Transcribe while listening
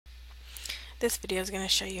This video is going to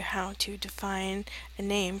show you how to define a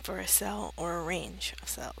name for a cell or a range of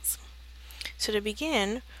cells. So to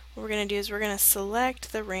begin, what we're going to do is we're going to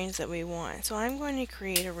select the range that we want. So I'm going to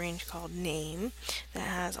create a range called name that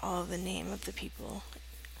has all of the name of the people.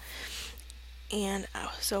 And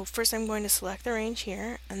so first I'm going to select the range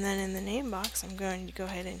here, and then in the name box I'm going to go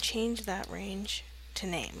ahead and change that range to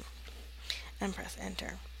name and press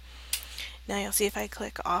enter. Now you'll see if I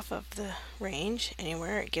click off of the range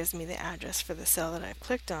anywhere, it gives me the address for the cell that I've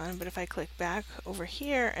clicked on, but if I click back over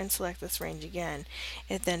here and select this range again,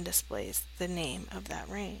 it then displays the name of that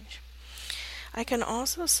range. I can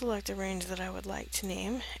also select a range that I would like to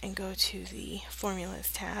name and go to the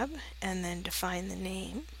Formulas tab and then define the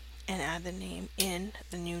name and add the name in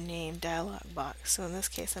the new name dialog box. So in this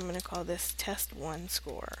case I'm going to call this Test 1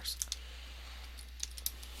 Scores.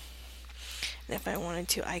 And if I wanted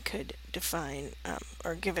to, I could define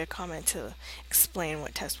or give a comment to explain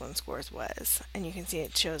what Test 1 Scores was. And you can see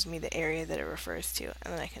it shows me the area that it refers to,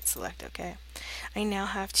 and then I can select OK. I now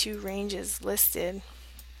have two ranges listed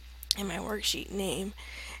in my worksheet, name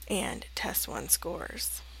and Test 1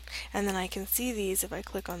 Scores. And then I can see these if I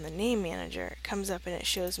click on the name manager. It comes up and it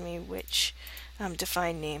shows me which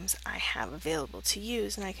defined names I have available to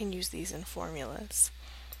use, and I can use these in formulas.